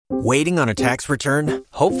Waiting on a tax return?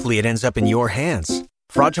 Hopefully it ends up in your hands.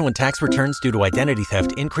 Fraudulent tax returns due to identity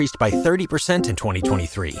theft increased by 30% in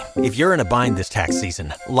 2023. If you're in a bind this tax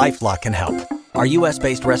season, LifeLock can help. Our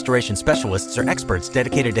U.S.-based restoration specialists are experts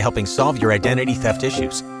dedicated to helping solve your identity theft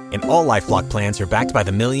issues. And all LifeLock plans are backed by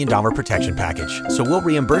the $1 Million Protection Package. So we'll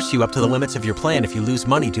reimburse you up to the limits of your plan if you lose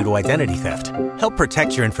money due to identity theft. Help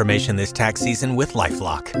protect your information this tax season with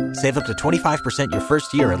LifeLock. Save up to 25% your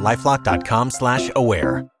first year at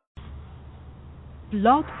LifeLock.com/aware.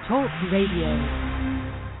 Blog Talk Radio.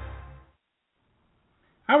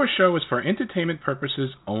 Our show is for entertainment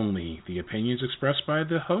purposes only. The opinions expressed by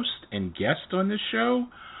the host and guest on this show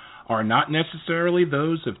are not necessarily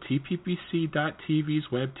those of TPPC.TV's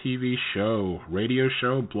web TV show, radio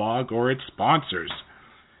show, blog, or its sponsors.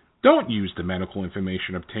 Don't use the medical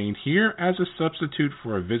information obtained here as a substitute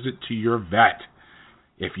for a visit to your vet.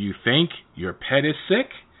 If you think your pet is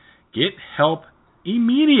sick, get help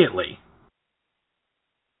immediately.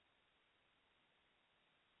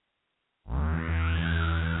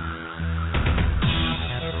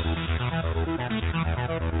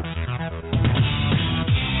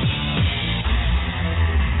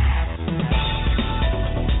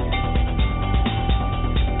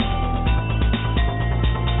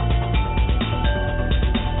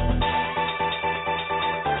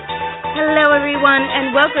 Hello, everyone,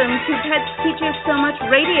 and welcome to Pets Teach Us So Much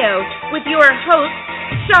Radio with your hosts,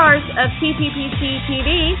 stars of TPPC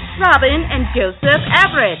TV, Robbin and Joseph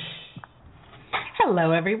Everett.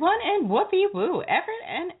 Hello, everyone, and whoopee-woo, Everett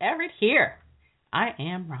and Everett here. I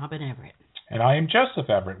am Robbin Everett. And I am Joseph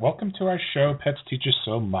Everett. Welcome to our show, Pets Teach Us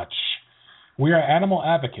So Much. We are animal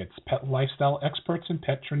advocates, pet lifestyle experts, and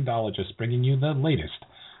pet trendologists bringing you the latest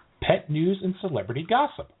pet news and celebrity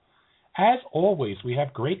gossip. As always, we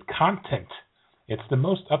have great content. It's the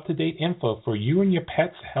most up-to-date info for you and your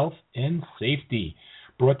pet's health and safety,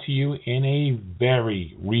 brought to you in a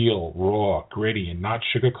very real, raw, gritty, and not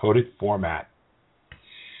sugar-coated format.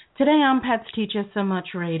 Today on Pets Teach Us So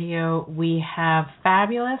Much Radio, we have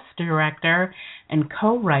fabulous director and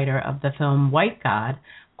co-writer of the film White God,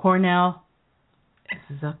 Cornell, this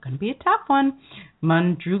is going to be a tough one,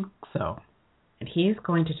 Mandrugso. And he's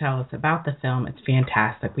going to tell us about the film. It's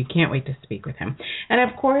fantastic. We can't wait to speak with him. And,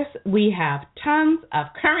 of course, we have tons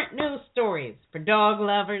of current news stories for dog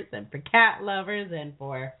lovers and for cat lovers and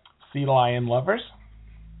for sea lion lovers.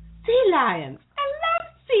 Sea lions. I love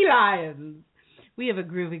sea lions. We have a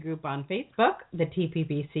groovy group on Facebook, the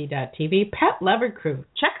TPPC.TV Pet Lover Crew.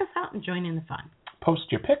 Check us out and join in the fun. Post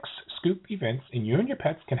your pics, scoop events, and you and your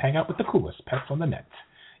pets can hang out with the coolest pets on the net.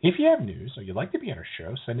 If you have news or you'd like to be on our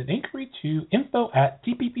show, send an inquiry to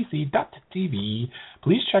info@tppc.tv.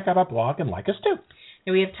 Please check out our blog and like us too.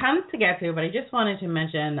 Now, we have tons to get to, but I just wanted to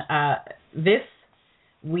mention this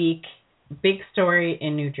week, big story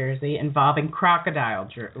in New Jersey involving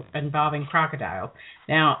crocodiles.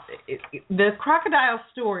 Now, the crocodile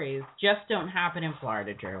stories just don't happen in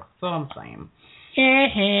Florida, Drew. That's all I'm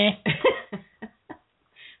saying.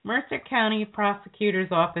 Mercer County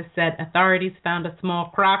Prosecutor's Office said authorities found a small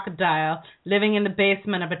crocodile living in the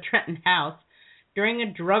basement of a Trenton house during a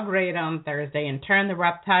drug raid on Thursday and turned the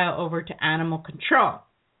reptile over to animal control.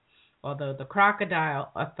 Although the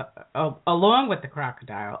crocodile, along with the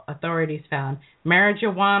crocodile, authorities found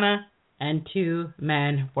marijuana and 2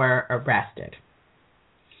 men were arrested.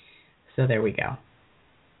 So there we go.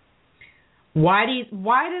 Why does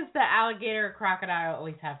the alligator or crocodile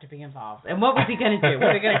always have to be involved? And what was he going to do?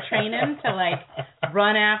 Were we going to train him to,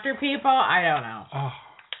 run after people? I don't know. Oh.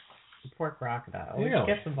 Poor crocodile. Really? He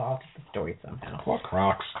gets involved with the story somehow. Poor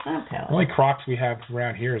crocs. Okay. The only crocs we have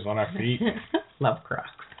around here is on our feet. Love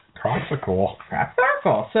crocs. Crocs are cool. Crocs are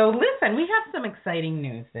cool. So, listen, we have some exciting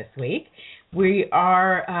news this week. We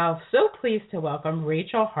are so pleased to welcome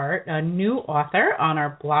Rachel Hart, a new author on our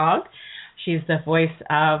blog. She's the voice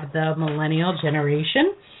of the millennial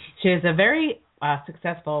generation. She has a very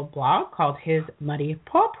successful blog called His Muddy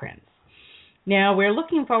Paw Prints. Now, we're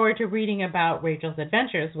looking forward to reading about Rachel's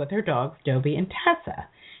adventures with her dogs, Dobie and Tessa.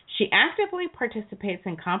 She actively participates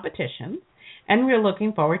in competitions, and we're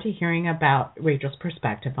looking forward to hearing about Rachel's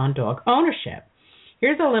perspective on dog ownership.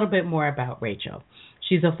 Here's a little bit more about Rachel.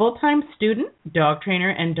 She's a full-time student, dog trainer,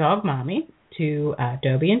 and dog mommy to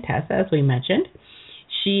Dobie and Tessa, as we mentioned.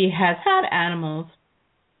 She has had animals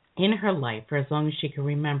in her life for as long as she can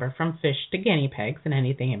remember, from fish to guinea pigs and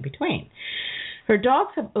anything in between. Her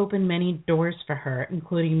dogs have opened many doors for her,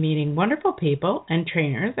 including meeting wonderful people and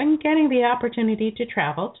trainers and getting the opportunity to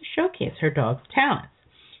travel to showcase her dog's talents.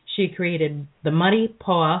 She created the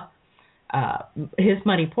His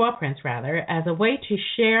Muddy Paw Prints, as a way to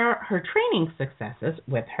share her training successes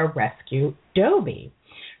with her rescue, Dobie.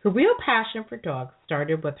 Her real passion for dogs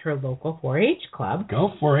started with her local 4-H club.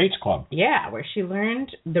 Go 4-H club. Yeah, where she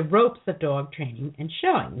learned the ropes of dog training and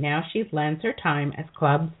showing. Now she lends her time as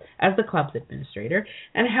the club's administrator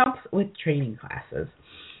and helps with training classes.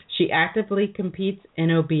 She actively competes in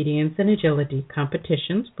obedience and agility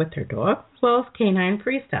competitions with her dog, as well as canine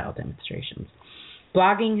freestyle demonstrations.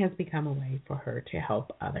 Blogging has become a way for her to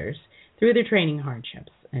help others through their training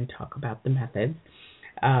hardships and talk about the methods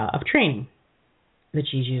of training that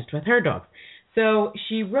she's used with her dogs. So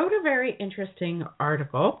she wrote a very interesting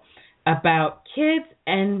article about kids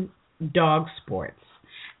and dog sports.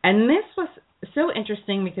 And this was so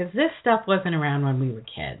interesting because this stuff wasn't around when we were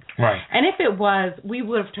kids. Right. And if it was, we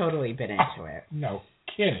would have totally been into it. No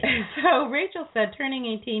kidding. So Rachel said turning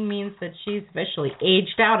 18 means that she's officially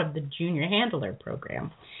aged out of the junior handler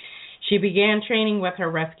program. She began training with her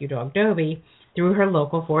rescue dog, Dobie, through her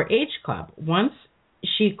local 4-H club. Once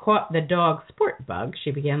she caught the dog sport bug,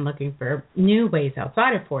 she began looking for new ways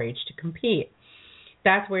outside of 4-H to compete.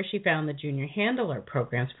 That's where she found the junior handler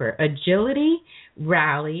programs for agility,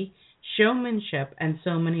 rally, showmanship, and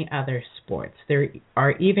so many other sports. There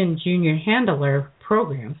are even junior handler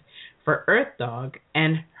programs for earth dog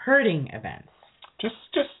and herding events. Just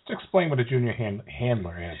explain what a junior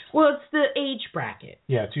handler is. Well, it's the age bracket.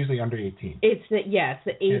 Yeah, it's usually under 18. It's the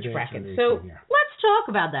age bracket. So let's talk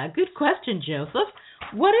about that. Good question, Joseph.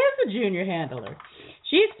 What is a junior handler?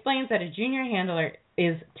 She explains that a junior handler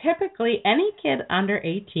is typically any kid under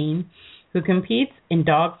 18 who competes in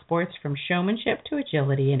dog sports from showmanship to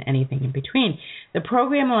agility and anything in between. The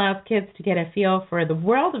program allows kids to get a feel for the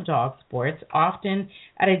world of dog sports, often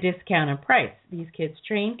at a discounted price. These kids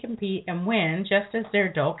train, compete, and win just as their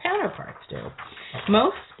adult counterparts do.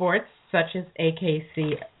 Most sports, such as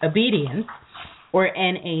AKC Obedience or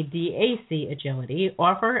NADAC Agility,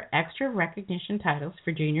 offer extra recognition titles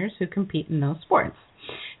for juniors who compete in those sports.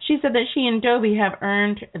 She said that she and Dobie have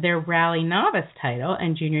earned their Rally Novice title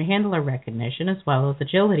and Junior Handler recognition, as well as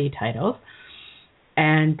agility titles,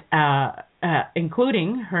 and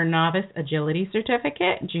including her Novice Agility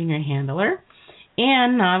Certificate, Junior Handler,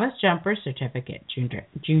 and Novice Jumper Certificate,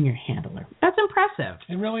 Junior Handler. That's impressive.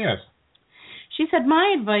 It really is. She said,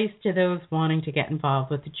 my advice to those wanting to get involved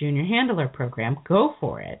with the Junior Handler program, go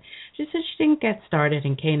for it. She said she didn't get started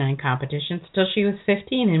in canine competitions until she was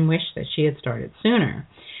 15 and wished that she had started sooner.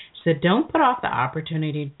 She said, don't put off the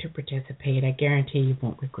opportunity to participate. I guarantee you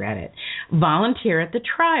won't regret it. Volunteer at the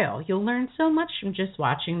trial. You'll learn so much from just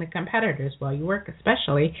watching the competitors while you work,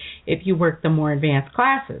 especially if you work the more advanced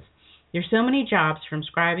classes. There's so many jobs from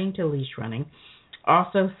scribing to leash running.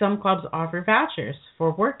 Also, some clubs offer vouchers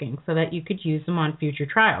for working so that you could use them on future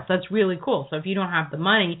trials. That's really cool. So if you don't have the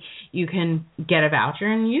money, you can get a voucher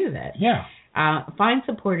and use it. Yeah. Find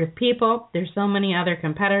supportive people. There's so many other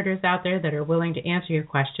competitors out there that are willing to answer your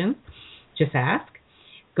questions. Just ask.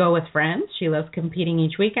 Go with friends. She loves competing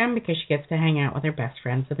each weekend because she gets to hang out with her best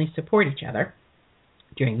friends and they support each other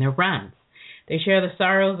during their runs. They share the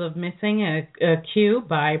sorrows of missing a cue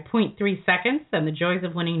by 0.3 seconds and the joys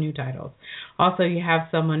of winning new titles. Also, you have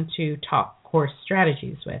someone to talk course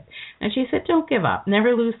strategies with. And she said, don't give up.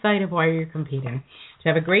 Never lose sight of why you're competing. To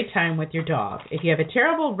have a great time with your dog. If you have a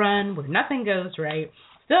terrible run where nothing goes right,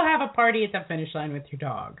 still have a party at the finish line with your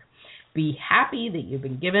dog. Be happy that you've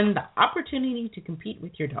been given the opportunity to compete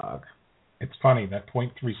with your dog. It's funny, that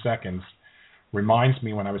 0.3 seconds reminds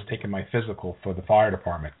me when I was taking my physical for the fire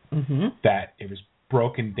department, that it was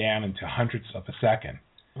broken down into hundredths of a second.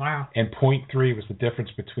 Wow. And 0.3 was the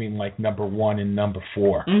difference between like number 1 and number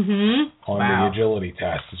 4 on the agility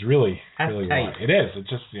test. It's really tight. Hard. It is. It's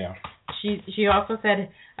just, yeah. She also said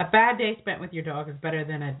a bad day spent with your dog is better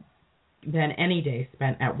than any day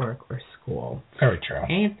spent at work or school. Very true.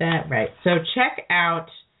 Ain't that right? So check out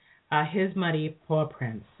his Muddy Paw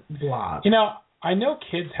Prints blog. You know, I know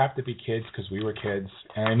kids have to be kids because we were kids,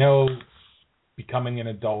 and I know becoming an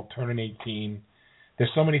adult, turning 18, there's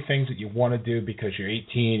so many things that you want to do because you're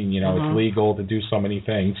 18 and, you know, it's legal to do so many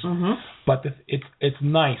things. But it's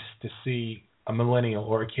nice to see a millennial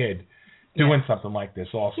or a kid doing something like this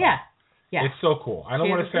also. Yeah. Yeah. It's so cool. I don't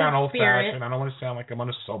want to sound old-fashioned. I don't want to sound like I'm on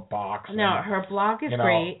a soapbox. No, her blog is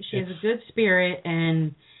great. She has a good spirit,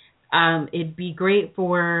 and it'd be great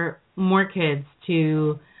for more kids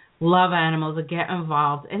to love animals and get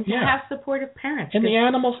involved and to have supportive parents. And the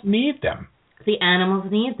animals need them. The animals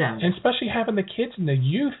need them. And especially having the kids and the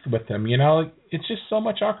youth with them, you know, it's just so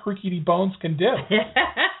much our crickety bones can do.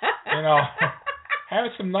 You know,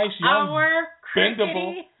 having some nice young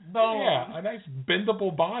bendable, a nice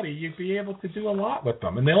bendable body, you'd be able to do a lot with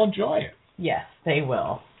them, and they'll enjoy it. Yes, they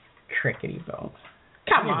will. Crickety bones.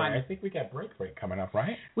 Come anyway, on. I think we got break coming up,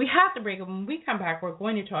 right? We have to break it. When we come back, we're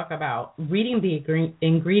going to talk about reading the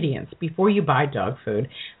ingredients before you buy dog food.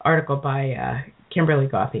 Article by Kimberly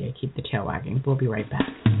Gauthier. Keep the tail wagging. We'll be right back.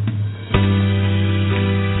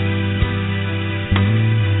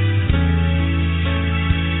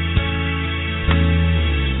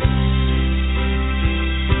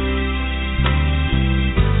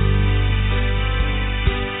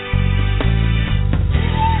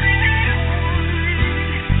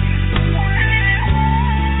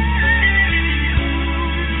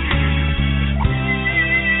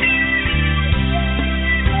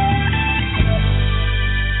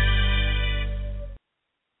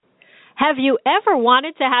 Have you ever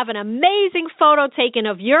wanted to have an amazing photo taken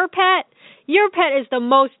of your pet? Your pet is the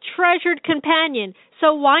most treasured companion,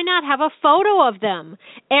 so why not have a photo of them?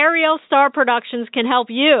 Ariel Star Productions can help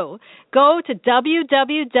you. Go to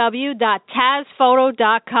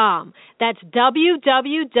www.tazzphoto.com. That's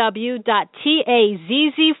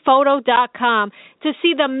www.tazzphoto.com to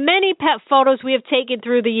see the many pet photos we have taken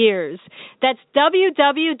through the years. That's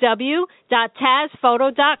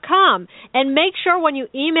www.tazzphoto.com. And make sure when you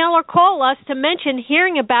email or call us to mention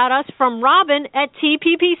hearing about us from Robbin at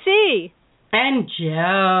TPPC. And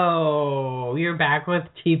Joe, you're back with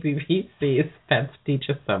TPPC's Pets Teach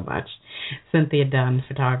Us So Much. Cynthia Dunn,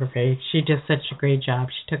 photography. She did such a great job.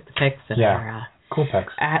 She took the pics at cool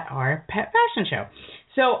pics at our pet fashion show.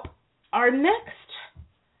 So our next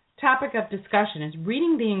topic of discussion is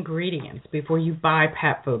reading the ingredients before you buy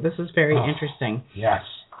pet food. This is very interesting. Yes.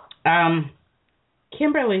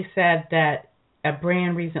 Kimberly said that a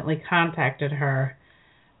brand recently contacted her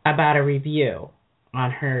about a review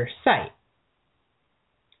on her site.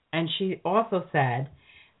 And she also said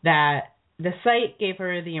that the site gave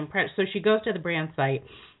her the impression. So she goes to the brand site,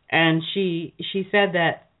 and she said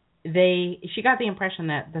that she got the impression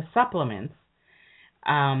that the supplements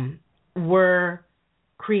were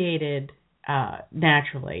created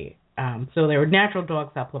naturally. So they were natural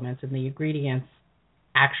dog supplements, and the ingredients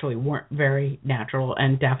actually weren't very natural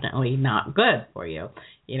and definitely not good for you.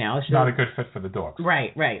 You know, it's not a good fit for the dogs.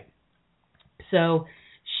 Right. So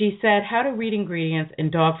she said how to read ingredients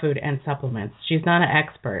in dog food and supplements. She's not an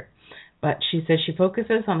expert, but she said she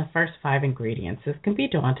focuses on the first 5 ingredients. This can be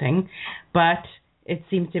daunting, but it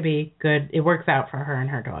seems to be good. It works out for her and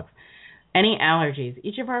her dogs. Any allergies?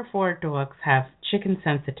 Each of our 4 dogs have chicken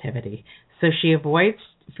sensitivity, so she avoids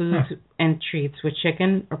foods and treats with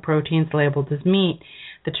chicken or proteins labeled as meat.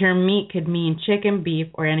 The term meat could mean chicken, beef,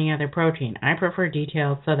 or any other protein. I prefer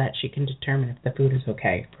details so that she can determine if the food is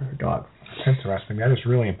okay for her dogs. That's interesting. That is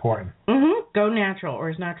really important. Go natural, or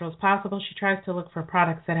as natural as possible. She tries to look for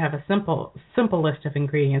products that have a simple list of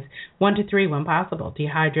ingredients, 1 to 3 when possible.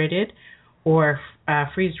 Dehydrated or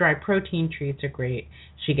freeze-dried protein treats are great.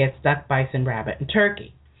 She gets duck, bison, rabbit, and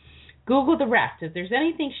turkey. Google the rest. If there's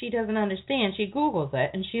anything she doesn't understand, she Googles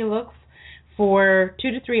it, and she looks for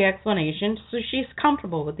 2 to 3 explanations so she's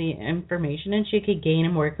comfortable with the information and she could gain a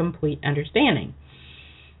more complete understanding.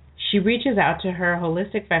 She reaches out to her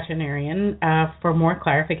holistic veterinarian for more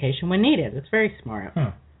clarification when needed. It's very smart.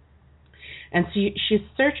 And so she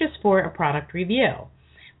searches for a product review.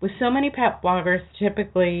 With so many pet bloggers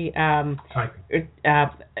typically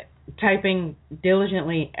typing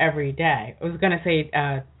diligently every day, I was going to say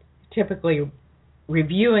typically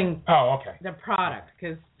reviewing the product,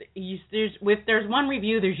 because there's one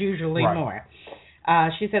review, there's usually more.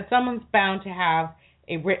 She said someone's bound to have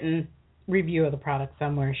a written review of the product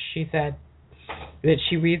somewhere. She said that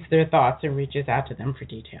she reads their thoughts and reaches out to them for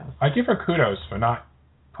details. I give her kudos for not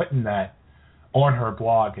putting that on her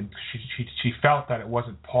blog, and she felt that it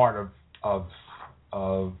wasn't part of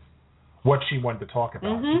what she wanted to talk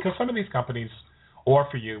about. Because some of these companies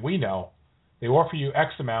offer you, we know, they offer you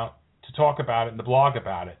X amount to talk about it and to blog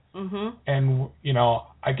about it. And,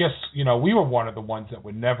 I guess, we were one of the ones that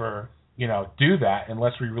would never, do that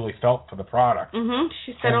unless we really felt for the product.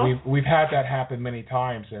 She said, and we've had that happen many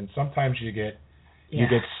times, and sometimes you get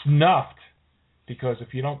snuffed because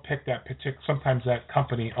if you don't pick that particular, sometimes that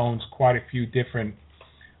company owns quite a few different,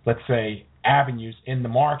 let's say, avenues in the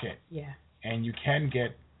market. And you can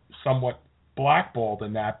get somewhat blackballed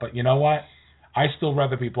in that, but you know what? I still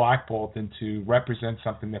rather be blackballed than to represent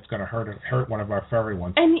something that's going to hurt one of our furry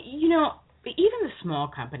ones. And, even the small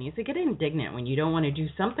companies, they get indignant when you don't want to do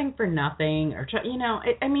something for nothing, or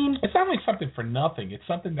I mean, it's not like something for nothing. It's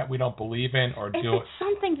something that we don't believe in or do. It's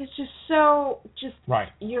something that's just right.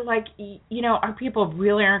 You're like, our people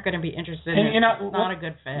really aren't going to be interested in it. It's not a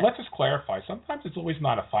good fit. Let's just clarify. Sometimes it's always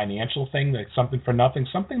not a financial thing. That's something for nothing.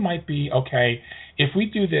 Something might be, okay, if we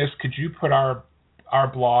do this, could you put our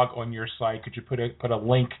our blog on your site? Could you put a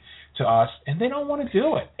link to us? And they don't want to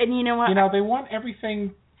do it. And you know what? They want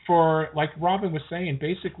everything for, like Robbin was saying,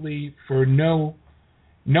 basically for no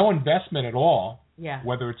investment at all. Yeah.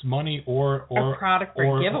 Whether it's money or a product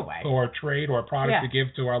or a giveaway, or a trade or a product to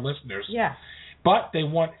give to our listeners. Yeah. But they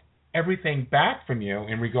want everything back from you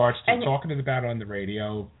in regards to talking about it on the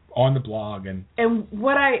radio, on the blog, and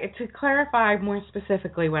to clarify more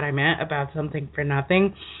specifically what I meant about something for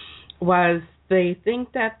nothing was they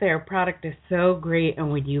think that their product is so great,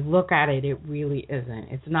 and when you look at it, it really isn't.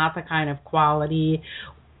 It's not the kind of quality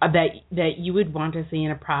that you would want to see in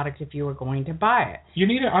a product if you were going to buy it. You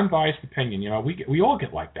need an unbiased opinion. We all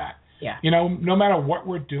get like that. Yeah. No matter what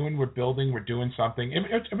we're doing, we're building, we're doing something.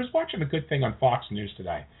 I was watching a good thing on Fox News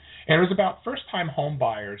today, and it was about first-time home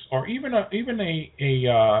buyers or even a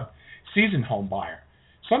seasoned home buyer.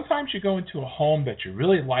 Sometimes you go into a home that you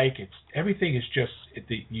really like. Everything is just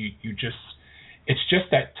it's just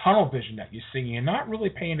that tunnel vision that you see. You're not really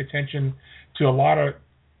paying attention to a lot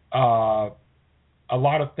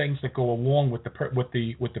of things that go along with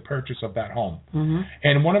the purchase of that home. Mm-hmm.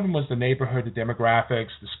 And one of them was the neighborhood, the demographics,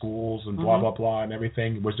 the schools, and blah blah blah, and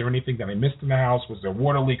everything. Was there anything that I missed in the house? Was there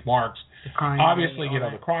water leak marks? The crime Obviously,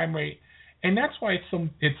 rate, the crime rate, and that's why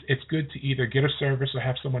it's good to either get a service or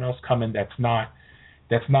have someone else come in that's not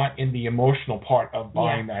in the emotional part of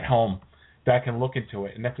buying that home, that can look into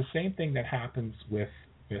it. And that's the same thing that happens with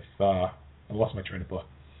I lost my train of thought.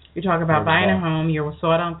 You talk about buying a home. You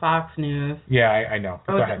saw it on Fox News. Yeah, I know.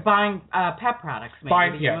 Go ahead. Buying pet products.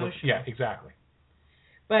 Yeah, exactly.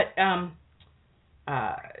 But and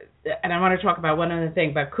I want to talk about one other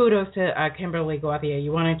thing. But kudos to Kimberly Gauthier.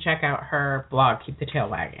 You want to check out her blog, Keep the Tail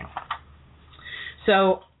Wagging.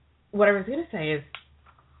 So what I was going to say is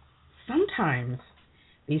sometimes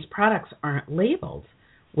these products aren't labeled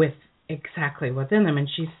with exactly what's in them, and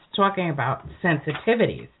she's talking about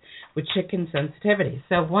sensitivities. With chicken sensitivity.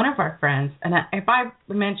 So one of our friends, and if I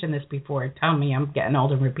mentioned this before, tell me I'm getting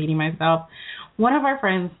old and repeating myself. One of our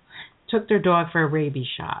friends took their dog for a rabies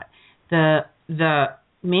shot. The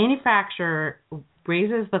manufacturer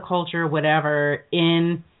raises the culture, whatever,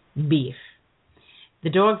 in beef. The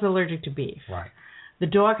dog's allergic to beef. Right. The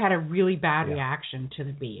dog had a really bad reaction to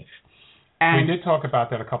the beef. And we did talk about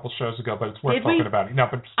that a couple shows ago, but it's worth talking about it. No,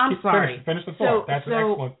 but I'm sorry. Finish the thought. That's an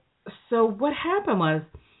excellent. So what happened was,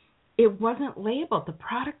 it wasn't labeled. The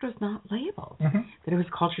product was not labeled. Mm-hmm. That it was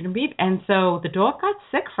cultured in beef. And so the dog got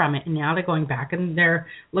sick from it, and now they're going back and they're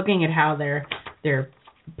looking at how they're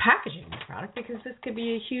packaging the product, because this could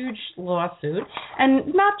be a huge lawsuit. And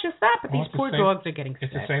not just that, but these poor dogs are getting sick.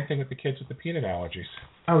 It's the same thing with the kids with the peanut allergies.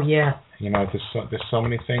 Oh, yeah. There's so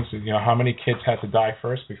many things. How many kids had to die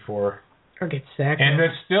first before... Or get sick. And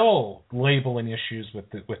there's still labeling issues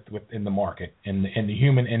in the market, in the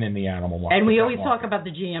human and in the animal market. And we always talk about the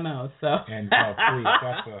GMOs, so. And please,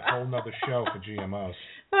 that's a whole nother show for GMOs.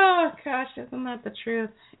 Oh gosh, isn't that the truth?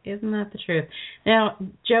 Isn't that the truth? Now,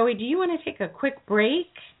 Joey, do you want to take a quick break?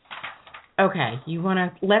 Okay, you want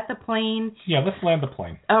to let the plane? Yeah, let's land the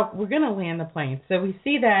plane. Oh, we're going to land the plane. So we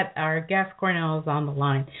see that our guest Cornell is on the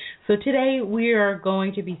line. So today we are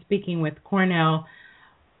going to be speaking with Cornell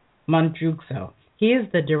Mondrugso. He is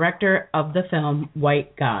the director of the film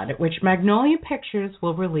White God, which Magnolia Pictures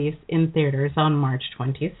will release in theaters on March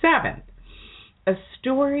 27th. A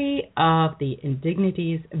story of the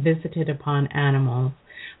indignities visited upon animals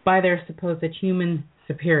by their supposed human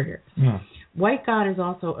superiors. Mm. White God is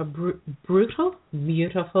also a brutal,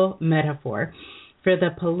 beautiful metaphor for the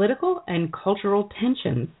political and cultural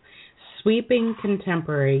tensions sweeping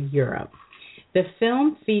contemporary Europe. The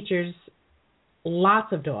film features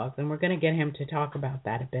lots of dogs, and we're going to get him to talk about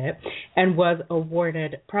that a bit, and was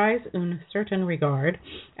awarded Prize un Certain Regard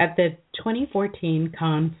at the 2014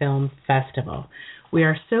 Cannes Film Festival. We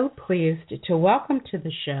are so pleased to welcome to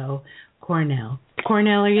the show Cornell.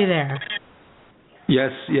 Cornell, are you there? Yes.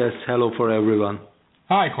 Hello for everyone.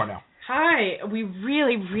 Hi, Cornell. Hi. We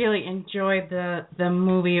really, really enjoyed the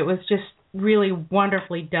movie. It was just really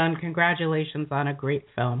wonderfully done. Congratulations on a great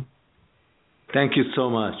film. Thank you so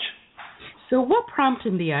much. So what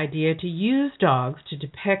prompted the idea to use dogs to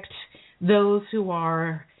depict those who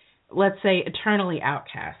are, let's say, eternally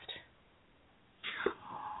outcast?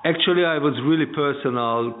 Actually, I was really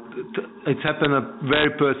personal. It happened a very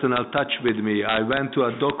personal touch with me. I went to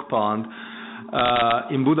a dog pound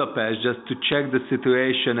in Budapest just to check the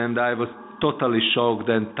situation, and I was totally shocked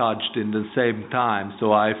and touched in the same time.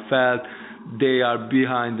 So I felt they are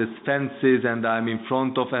behind the fences and I'm in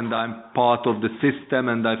front of, and I'm part of the system,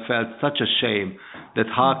 and I felt such a shame that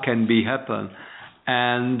how can be happen.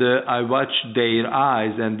 And I watched their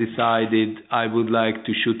eyes and decided I would like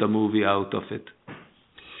to shoot a movie out of it.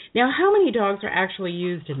 Now, how many dogs are actually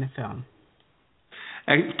used in the film?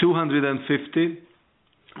 250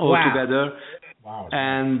 altogether. Wow.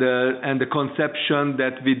 And the conception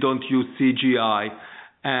that we don't use CGI.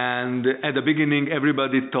 And at the beginning,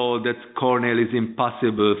 everybody thought that Cornell is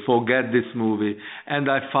impossible, forget this movie. And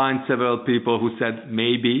I find several people who said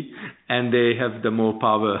maybe, and they have the more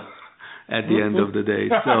power at the end of the day.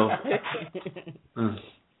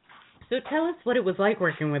 So tell us what it was like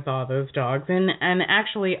working with all those dogs, and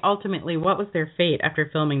actually, ultimately, what was their fate after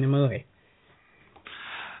filming the movie?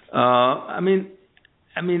 I mean,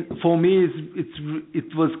 for me,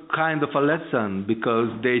 it was kind of a lesson because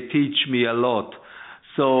they teach me a lot.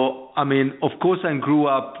 So, I mean, of course, I grew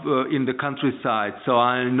up in the countryside, so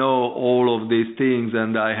I know all of these things,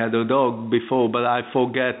 and I had a dog before, but I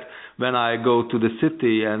forget when I go to the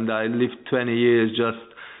city, and I lived 20 years just,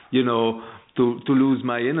 to lose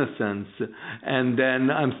my innocence. And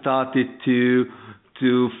then I'm started to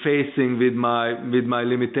facing with my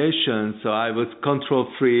limitations. So I was control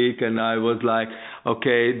freak, and I was like,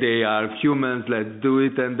 okay, they are humans, let's do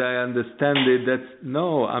it. And I understand it.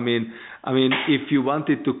 I mean, if you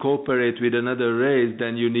wanted to cooperate with another race,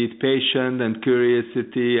 then you need patience and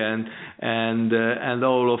curiosity and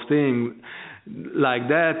all of things like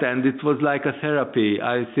that. And it was like a therapy.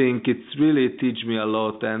 I think it's really teach me a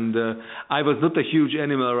lot. And I was not a huge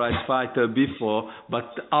animal rights fighter before, but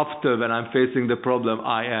after, when I'm facing the problem,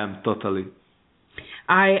 I am totally.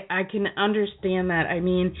 I can understand that. I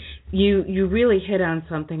mean, you really hit on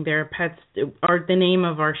something there. Pets, or the name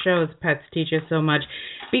of our show is Pets Teach Us So Much,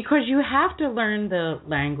 because you have to learn the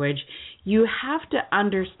language. You have to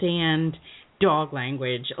understand dog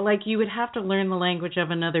language. Like you would have to learn the language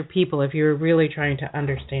of another people if you were really trying to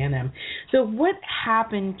understand them. So what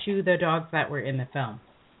happened to the dogs that were in the film?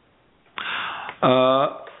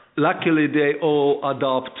 Luckily, they all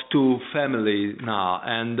adopt to family now,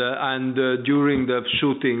 and during the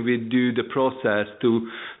shooting, we do the process to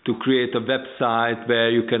create a website where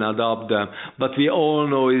you can adopt them. But we all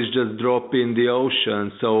know it's just drop in the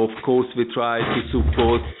ocean, so of course we try to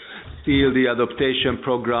support still the adaptation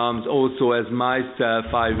programs. Also, as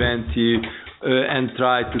myself, I went to and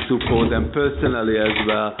tried to support them personally as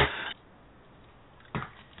well.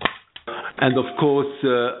 And of course.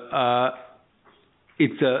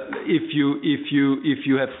 It's if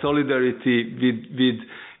you have solidarity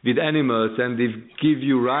with animals and if give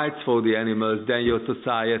you rights for the animals, then your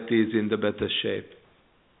society is in the better shape.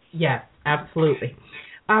 Yeah, absolutely.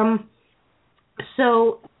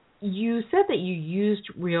 So you said that you used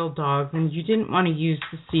real dogs and you didn't want to use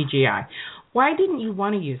the CGI. Why didn't you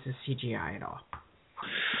want to use the CGI at all?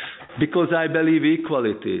 Because I believe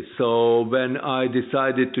equality. So when I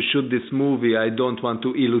decided to shoot this movie, I don't want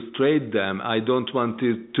to illustrate them. I don't want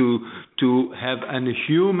to have a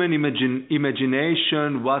human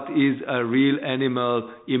imagination, what is a real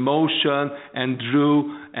animal emotion, and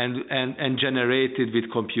drew and generated with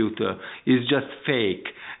computer. It's just fake.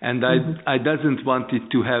 And I doesn't want it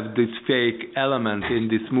to have this fake element in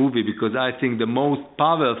this movie, because I think the most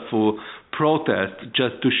powerful protest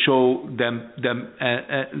just to show them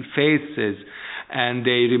faces and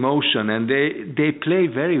their emotion, and they play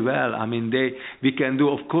very well. I mean, we can do.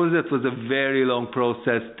 Of course, that was a very long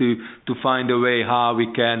process to find a way how we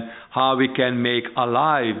can make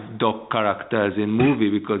alive dog characters in movie,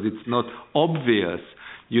 because it's not obvious.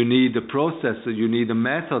 You need a process, you need a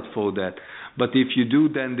method for that. But if you do,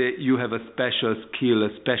 then you have a special skill, a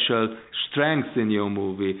special strength in your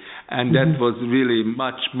movie. And that was really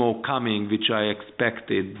much more coming, which I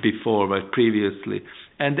expected before or previously.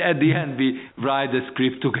 And at the end, we write the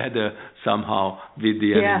script together somehow with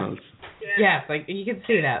the animals. Yes, like you can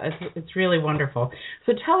see that. It's really wonderful.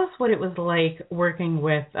 So tell us what it was like working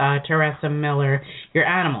with Teresa Miller, your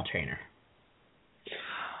animal trainer.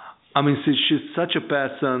 I mean, she's such a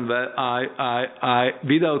person that I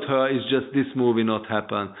without her, is just this movie not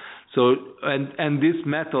happen. So and this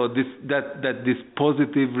method, this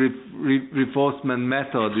positive reinforcement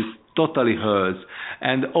method is totally hers,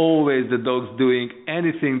 and always the dogs doing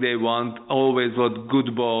anything they want. Always what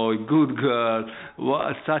good boy, good girl,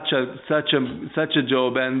 such a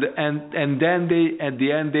job, and then they at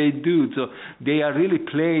the end they do. So they are really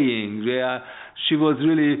playing. She was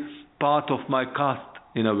really part of my cast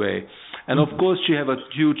in a way, and of course she have a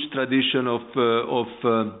huge tradition of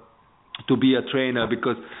to be a trainer,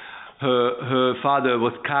 because her father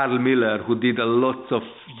was Carl Miller, who did a lot of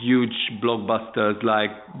huge blockbusters like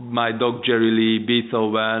My Dog Jerry Lee,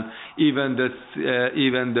 Beethoven, even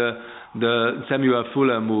the Samuel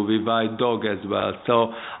Fuller movie White Dog as well.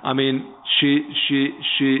 So I mean,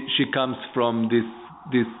 she comes from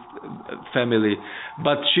this family.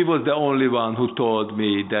 But she was the only one who told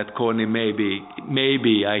me that, Corny, maybe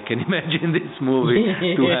I can imagine this movie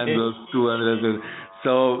to handle 200.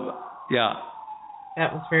 So, yeah.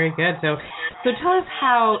 That was very good. So tell us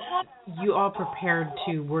how you all prepared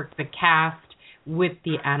to work the cast with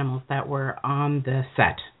the animals that were on the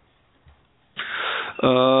set.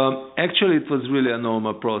 Actually, it was really a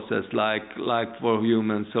normal process, like for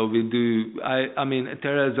humans. So we do. I mean,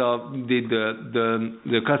 Teresa did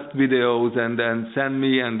the cast videos and then sent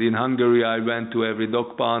me. And in Hungary, I went to every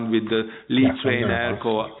dog pound with the lead trainer,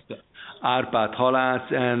 Árpád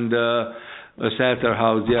Halász, and a shelter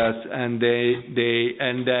house, yes. And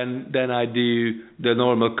then I do the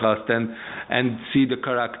normal cast and see the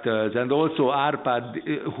characters, and also Árpád,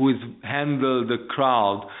 who is handle the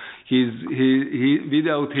crowd. He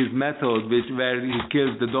without his method, where he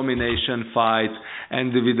kills the domination fight,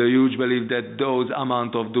 and with a huge belief that those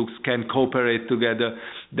amount of dogs can cooperate together,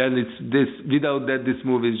 then without that, this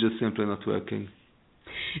movie is just simply not working.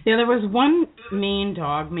 Now, there was one main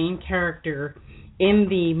character in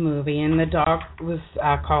the movie, and the dog was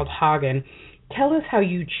called Hagen. Tell us how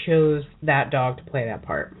you chose that dog to play that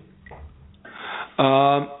part.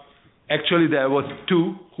 Actually, there was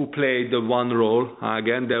two who played the one role.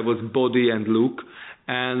 Again, there was Bodhi and Luke.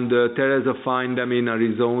 And Teresa found them in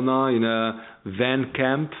Arizona in a van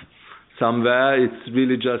camp somewhere. It's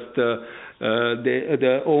really just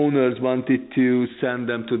the owners wanted to send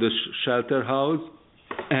them to the shelter house,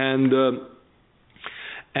 and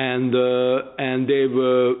they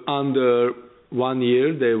were under 1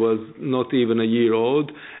 year. They was not even a year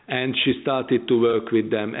old. And she started to work with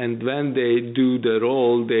them. And when they do the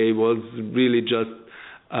role, they was really just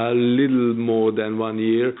a little more than 1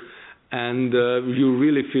 year. And you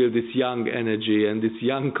really feel this young energy and this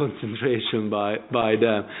young concentration by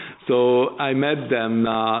them. So I met them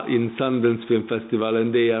in Sundance Film Festival,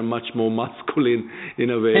 and they are much more masculine in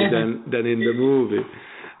a way than in the movie.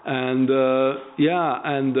 And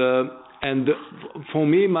and for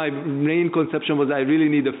me, my main conception was I really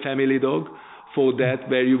need a family dog for that,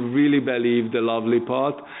 where you really believe the lovely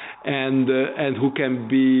part, and who can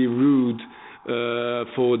be rude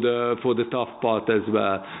for the tough part as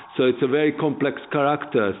well. So it's a very complex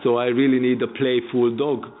character. So I really need a playful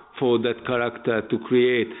dog for that character to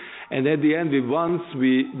create. And at the end,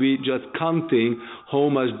 we just counting how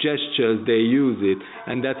much gestures they use it,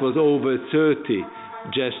 and that was over 30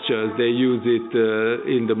 gestures they use it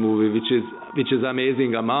in the movie, which is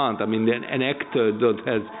amazing amount. I mean, an actor don't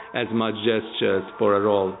have as much gestures for a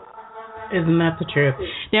role. Isn't that the truth?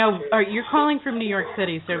 Now, you're calling from New York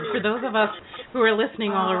City, so for those of us who are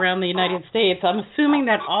listening all around the United States, I'm assuming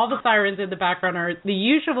that all the sirens in the background are the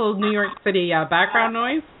usual New York City background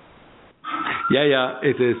noise? Yeah,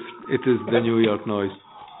 it is the New York noise.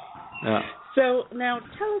 Yeah. So now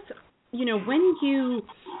tell us, when you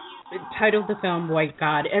titled the film White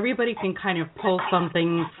God, everybody can kind of pull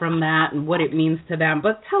something from that and what it means to them,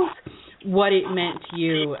 but tell us what it meant to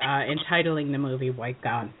you in titling the movie White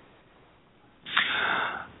God.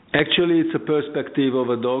 Actually, it's a perspective of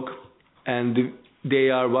a dog, and they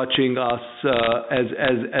are watching us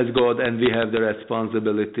as God, and we have the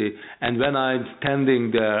responsibility. And when I'm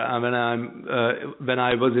standing there, and when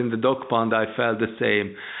I was in the dog pound, I felt the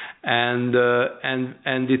same. And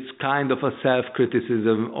it's kind of a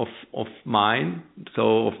self-criticism of mine,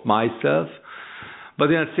 so of myself.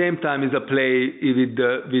 But at the same time, it's a play with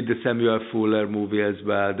the Samuel Fuller movie as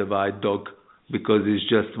well, The White Dog, because it's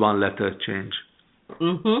just one letter change.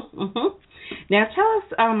 Now tell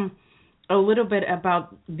us a little bit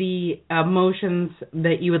about the emotions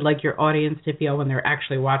that you would like your audience to feel when they're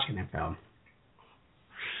actually watching the film.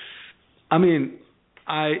 I mean,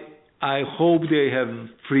 I hope they have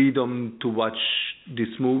freedom to watch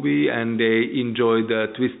this movie, and they enjoy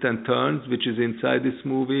the twists and turns which is inside this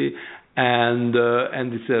movie, and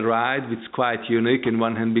it's a ride which is quite unique in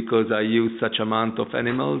one hand because I use such amount of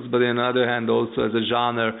animals, but on the other hand also as a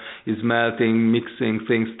genre is melting, mixing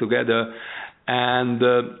things together, and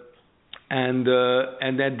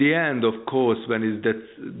at the end, of course, when is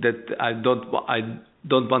that I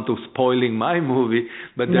don't want to spoiling my movie,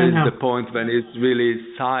 but there is the point when it's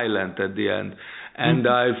really silent at the end. And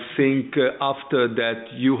I think after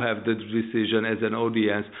that you have the decision as an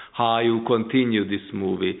audience how you continue this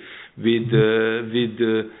movie with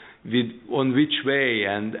on which way,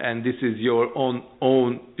 and this is your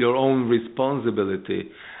own responsibility,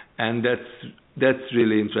 and that's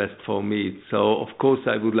really interest for me. So of course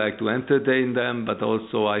I would like to entertain them, but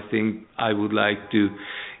also I think I would like to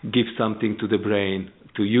give something to the brain,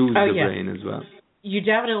 to use the brain as well. You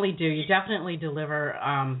definitely do. You definitely deliver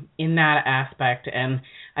in that aspect, and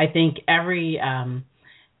I think every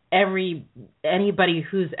anybody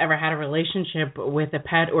who's ever had a relationship with a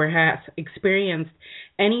pet or has experienced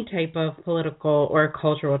any type of political or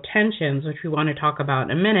cultural tensions, which we want to talk about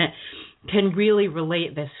in a minute, can really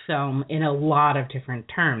relate this film in a lot of different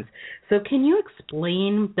terms. So can you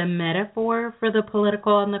explain the metaphor for the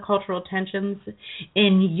political and the cultural tensions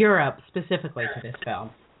in Europe specifically to this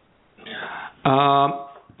film?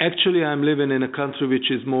 Actually, I'm living in a country which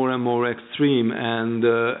is more and more extreme, and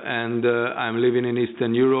I'm living in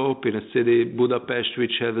Eastern Europe, in a city, Budapest,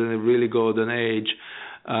 which has a really golden age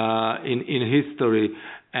in history.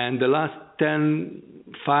 And the last 10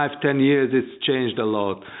 years, it's changed a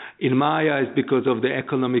lot. In my eyes, because of the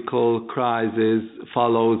economical crisis,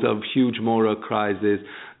 follows a huge moral crisis.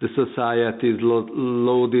 The society is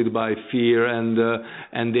loaded by fear, and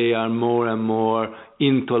they are more and more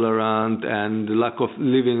intolerant, and lack of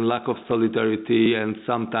solidarity, and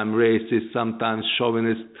sometimes racist, sometimes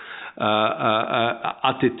chauvinist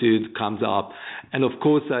attitude comes up. And of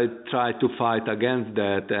course, I try to fight against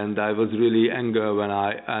that, and I was really angry when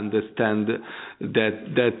I understand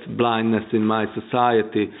that blindness in my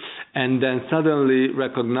society, and then suddenly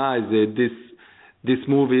recognize it. This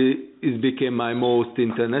movie became my most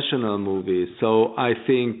international movie. So I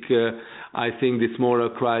think this moral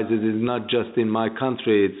crisis is not just in my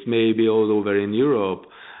country; it's maybe all over in Europe.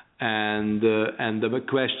 And the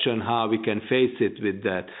question how we can face it with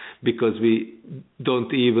that, because we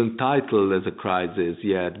don't even title as a crisis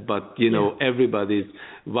yet, but everybody's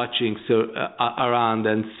watching around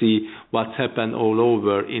and see what's happened all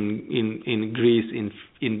over in Greece,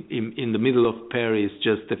 in the middle of Paris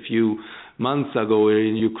just a few months ago, or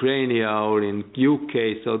in Ukraine or in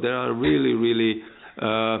UK. So there are really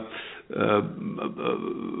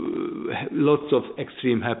lots of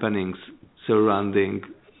extreme happenings surrounding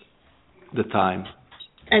the time.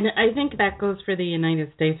 And I think that goes for the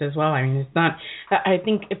United States as well. I mean, it's not, I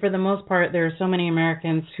think for the most part, there are so many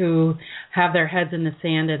Americans who have their heads in the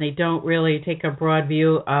sand and they don't really take a broad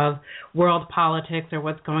view of world politics or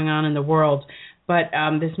what's going on in the world. But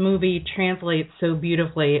this movie translates so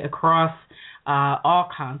beautifully across all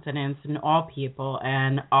continents and all people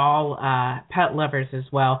and all pet lovers as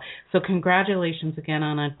well. So congratulations again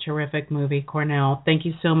on a terrific movie, Cornell. Thank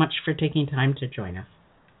you so much for taking time to join us.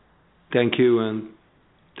 Thank you, and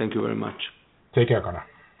thank you very much. Take care, Connor.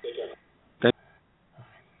 Thank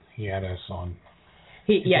He had us on.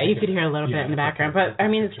 You could hear a little bit in the background, but I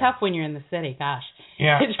mean, it's tough when you're in the city. Gosh.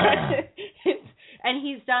 Yeah. And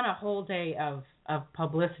he's done a whole day of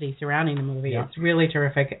publicity surrounding the movie. Yeah. It's really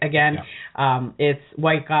terrific. Again, it's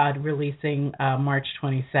White God, releasing March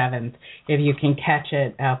 27th. If you can catch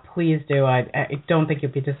it, please do. I don't think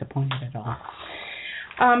you'll be disappointed at all.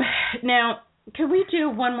 Now, can we do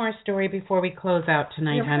one more story before we close out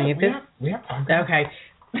tonight, honey? We have time. Okay.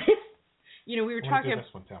 We were talking. This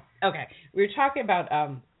one, too. Okay, we were talking about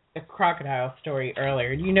a crocodile story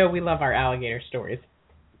earlier. We love our alligator stories.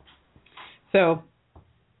 So,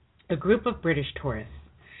 a group of British tourists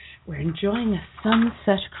were enjoying a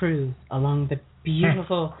sunset cruise along the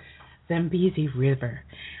beautiful Zambezi River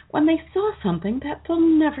when they saw something that they'll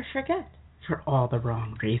never forget for all the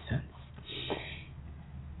wrong reasons.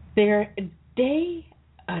 Their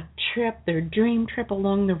dream trip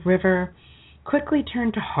along the river quickly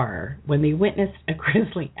turned to horror when they witnessed a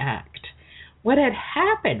grisly act. What had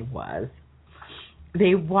happened was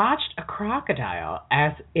they watched a crocodile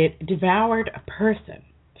as it devoured a person.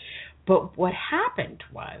 But what happened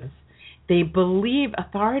was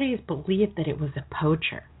authorities believed that it was a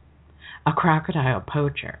poacher, a crocodile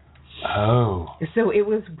poacher. Oh. So it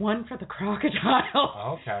was one for the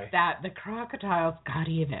crocodile. Okay. That the crocodiles got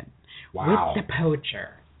even with the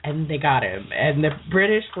poacher, and they got him. And the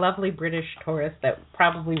lovely British tourists that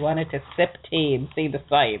probably wanted to sip tea and see the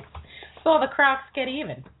sights saw the crocs get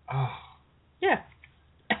even. Oh. Yeah.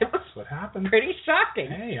 That's what happened. Pretty shocking.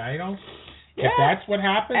 Hey, I don't... Yeah. If that's what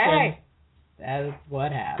happened, then... That is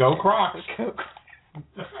what happened. Go Crocs. Go Crocs.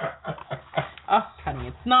 Oh, honey,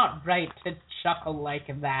 it's not right to chuckle like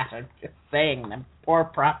that. I'm just saying, them poor,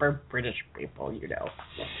 proper British people,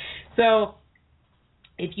 So,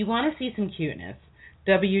 if you want to see some cuteness,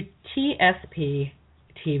 WTSP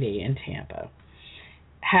TV in Tampa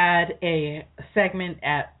had a segment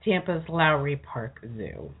at Tampa's Lowry Park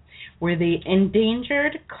Zoo where the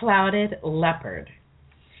endangered clouded leopard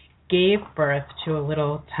gave birth to a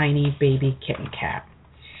little tiny baby kitten cat.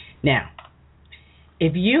 Now,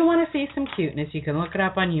 if you want to see some cuteness, you can look it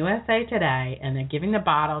up on USA Today, and they're giving the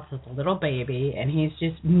bottle to the little baby, and he's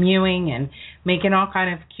just mewing and making all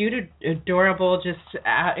kind of cute, adorable, it's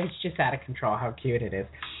just out of control how cute it is.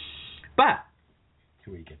 But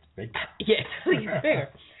till he gets bigger. Yeah, till he's bigger.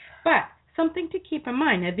 But something to keep in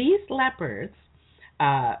mind. Now, these leopards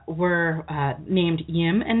were named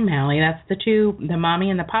Yim and Mally. That's the two, the mommy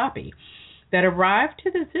and the poppy, that arrived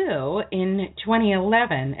to the zoo in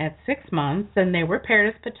 2011 at 6 months, and they were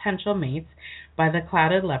paired as potential mates by the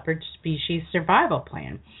Clouded Leopard Species Survival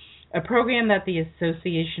Plan, a program that the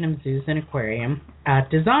Association of Zoos and Aquarium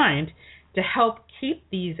designed to help keep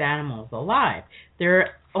these animals alive. There are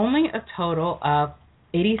only a total of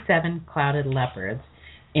 87 clouded leopards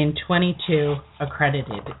in 22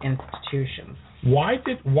 accredited institutions. Why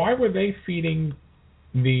were they feeding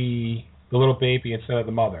the little baby instead of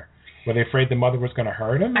the mother? Were they afraid the mother was going to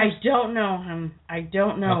hurt him? I don't know. I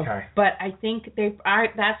don't know. Okay. But I think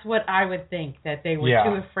that's what I would think, that they were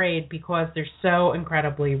too afraid because they're so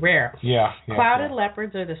incredibly rare. Yeah. Clouded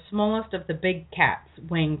leopards are the smallest of the big cats,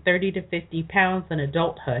 weighing 30 to 50 pounds in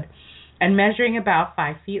adulthood and measuring about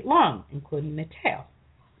 5 feet long, including the tail.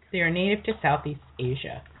 They are native to Southeast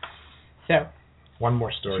Asia. So. One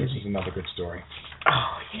more story. This is another good story.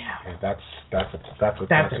 Oh, yeah. That's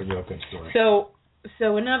a real good story.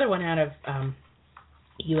 So another one out of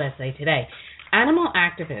USA Today. Animal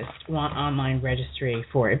activists want online registry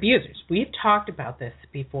for abusers. We've talked about this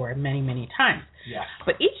before many, many times. Yes.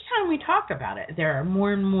 But each time we talk about it, there are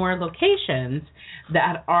more and more locations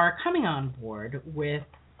that are coming on board with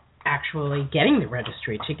actually getting the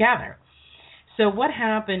registry together. So what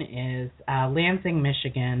happened is Lansing,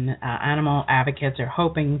 Michigan, animal advocates are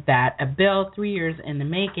hoping that a bill 3 years in the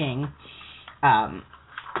making,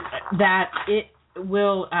 that it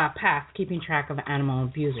will pass, keeping track of animal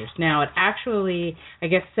abusers. Now, it actually, I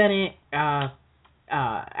guess Senate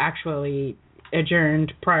actually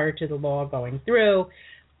adjourned prior to the law going through,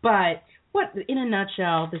 but in a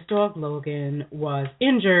nutshell, this dog Logan was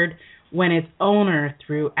injured when its owner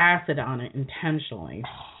threw acid on it intentionally.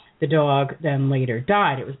 The dog then later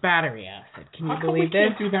died. It was battery acid. Can you believe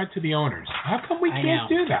this? How come we can't do that to the owners? How come we can't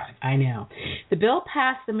do that? I know. The bill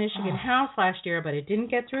passed the Michigan House last year, but it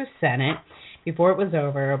didn't get through Senate before it was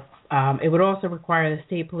over. It would also require the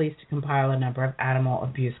state police to compile a number of animal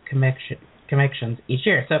abuse convictions each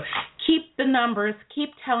year. So keep the numbers.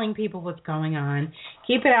 Keep telling people what's going on.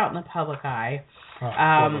 Keep it out in the public eye.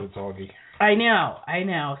 Poor doggy. I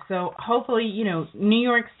know. So hopefully, New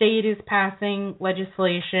York State is passing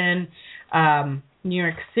legislation. New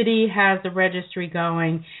York City has a registry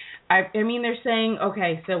going. I mean, they're saying,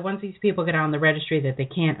 okay, so once these people get on the registry that they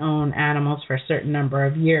can't own animals for a certain number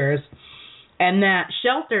of years, and that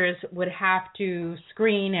shelters would have to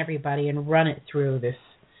screen everybody and run it through this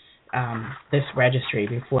registry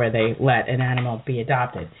before they let an animal be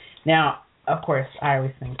adopted. Now, of course, I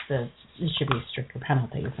always think that it should be stricter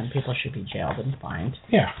penalties and people should be jailed and fined.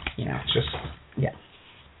 Yeah. Just. Yeah.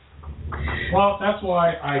 Well, that's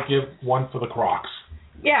why I give one for the Crocs.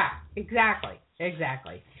 Yeah, exactly.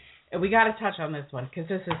 And we got to touch on this one because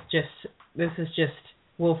this is just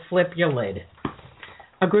will flip your lid.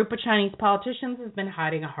 A group of Chinese politicians has been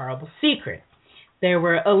hiding a horrible secret. They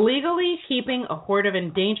were illegally keeping a horde of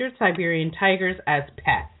endangered Siberian tigers as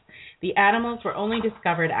pets. The animals were only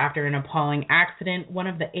discovered after an appalling accident. One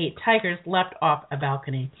of the 8 tigers leapt off a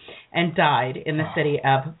balcony and died in the city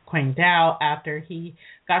of Guangdao after he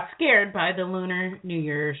got scared by the Lunar New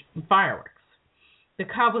Year's fireworks. The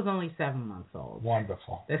cub was only 7 months old.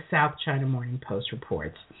 Wonderful. The South China Morning Post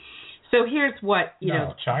reports. So here's what,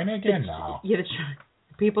 China again now. Yeah,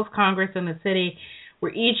 the People's Congress and the city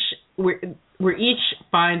were each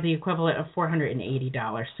fined the equivalent of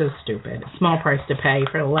 $480. So stupid. Small price to pay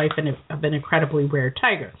for the life of an incredibly rare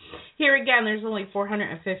tiger. Here again, there's only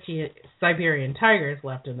 450 Siberian tigers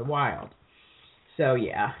left in the wild. So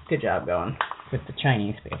yeah, good job going with the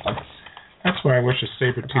Chinese people. That's why I wish a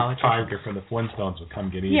saber-toothed tiger from the Flintstones would come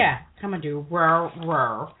get eaten. Yeah, come and do roar,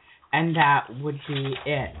 roar, and that would be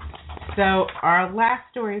it. So our last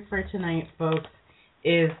story for tonight, folks,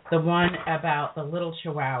 is the one about the little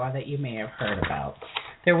Chihuahua that you may have heard about.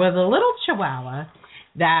 There was a little Chihuahua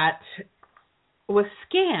that was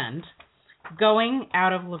scanned going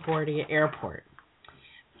out of LaGuardia Airport.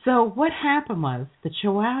 So what happened was the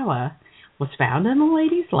Chihuahua was found in the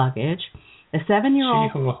lady's luggage. A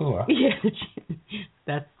 7-year-old. Chihuahua. Yeah,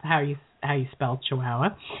 that's how you spell Chihuahua.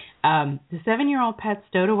 The 7-year-old pet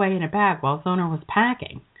stowed away in a bag while its owner was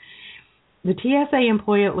packing. The TSA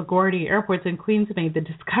employee at LaGuardia Airports in Queens made the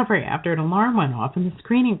discovery after an alarm went off in the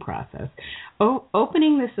screening process.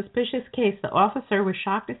 Opening the suspicious case, the officer was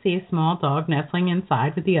shocked to see a small dog nestling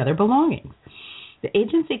inside with the other belongings. The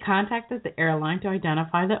agency contacted the airline to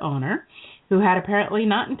identify the owner, who had apparently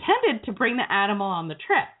not intended to bring the animal on the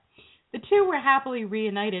trip. The two were happily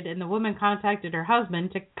reunited, and the woman contacted her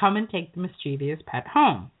husband to come and take the mischievous pet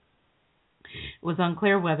home. It was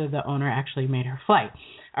unclear whether the owner actually made her flight.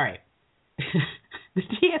 All right. The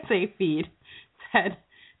TSA feed said,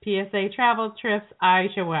 TSA travel trips,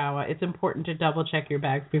 Chihuahua. It's important to double check your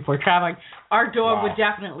bags before traveling. Our dog would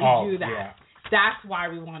definitely do that. Yeah. That's why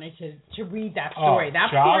we wanted to read that story. That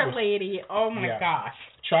poor lady, oh my gosh.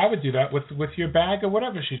 Chai would do that with your bag or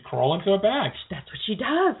whatever. She'd crawl into a bag. That's what she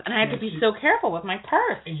does. And I have to be so careful with my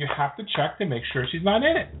purse. And you have to check to make sure she's not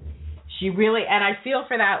in it. She really, and I feel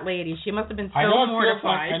for that lady. She must have been so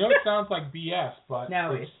mortified. I know it sounds like BS, but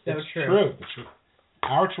no, it's so true.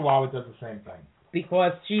 Our Chihuahua does the same thing.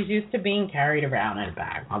 Because she's used to being carried around in a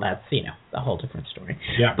bag. Well, that's, a whole different story.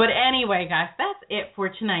 Yeah. But anyway, guys, that's it for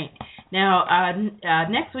tonight. Now,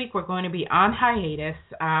 next week we're going to be on hiatus,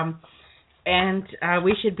 and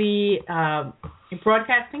we should be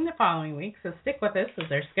broadcasting the following week, so stick with us,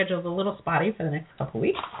 as our schedule's a little spotty for the next couple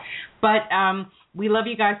weeks. But we love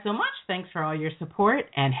you guys so much. Thanks for all your support,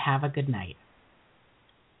 and have a good night.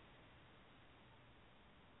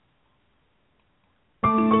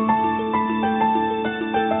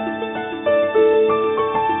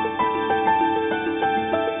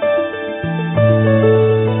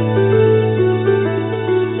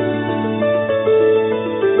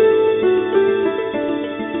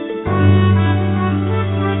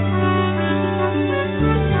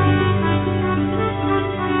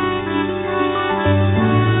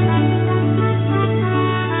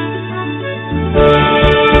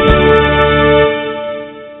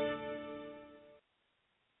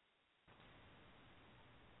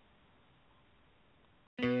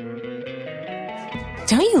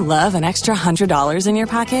 Love an extra $100 in your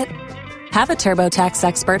pocket? Have a TurboTax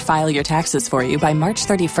expert file your taxes for you by March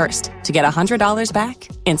 31st to get $100 back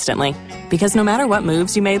instantly. Because no matter what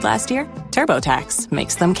moves you made last year, TurboTax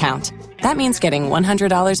makes them count. That means getting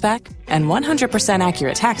 $100 back and 100%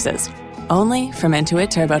 accurate taxes, only from Intuit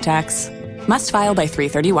TurboTax. Must file by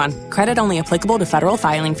 3/31. Credit only applicable to federal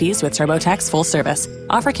filing fees with TurboTax full service.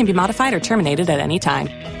 Offer can be modified or terminated at any time.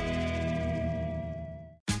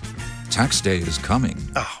 Tax day is coming.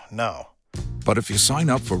 Oh, no. But if you sign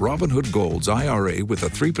up for Robinhood Gold's IRA with a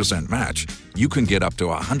 3% match, you can get up to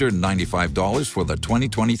 $195 for the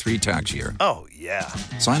 2023 tax year. Oh, yeah.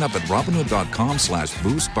 Sign up at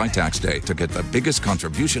Robinhood.com/boost by tax day to get the biggest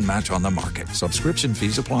contribution match on the market. Subscription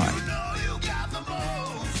fees apply.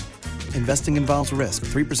 Investing involves risk.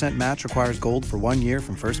 3% match requires gold for 1 year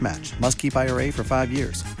from first match. Must keep IRA for 5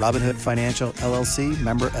 years. Robinhood Financial, LLC,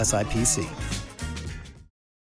 member SIPC.